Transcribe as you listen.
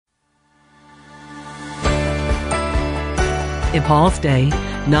In Paul's day,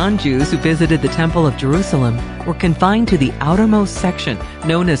 non-Jews who visited the Temple of Jerusalem were confined to the outermost section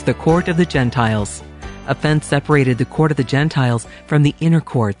known as the Court of the Gentiles. A fence separated the Court of the Gentiles from the inner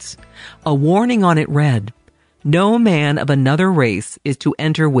courts. A warning on it read, "No man of another race is to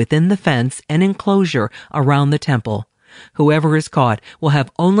enter within the fence and enclosure around the temple. Whoever is caught will have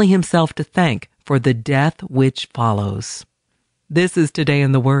only himself to thank for the death which follows." This is Today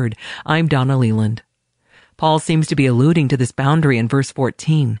in the Word. I'm Donna Leland. Paul seems to be alluding to this boundary in verse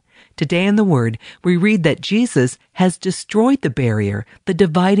 14. Today in the Word, we read that Jesus has destroyed the barrier, the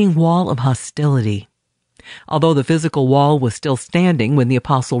dividing wall of hostility. Although the physical wall was still standing when the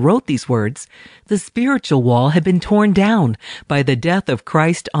apostle wrote these words, the spiritual wall had been torn down by the death of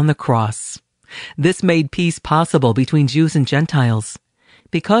Christ on the cross. This made peace possible between Jews and Gentiles.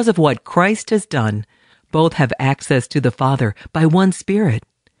 Because of what Christ has done, both have access to the Father by one Spirit.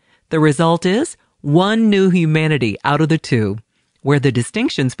 The result is one new humanity out of the two, where the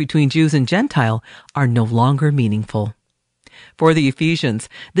distinctions between Jews and Gentile are no longer meaningful. For the Ephesians,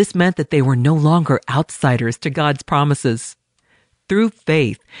 this meant that they were no longer outsiders to God's promises. Through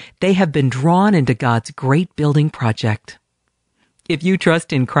faith, they have been drawn into God's great building project. If you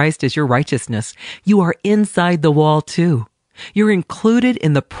trust in Christ as your righteousness, you are inside the wall too. You're included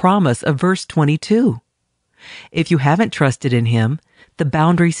in the promise of verse 22. If you haven't trusted in Him, the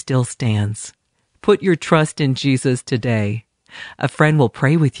boundary still stands. Put your trust in Jesus today. A friend will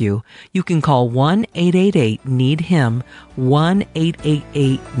pray with you. You can call 1-888-NEED-HIM,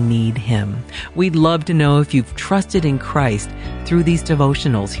 1-888-NEED-HIM. We'd love to know if you've trusted in Christ through these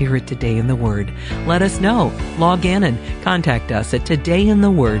devotionals here at Today in the Word. Let us know. Log in and contact us at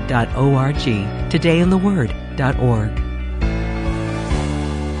todayintheword.org, todayintheword.org.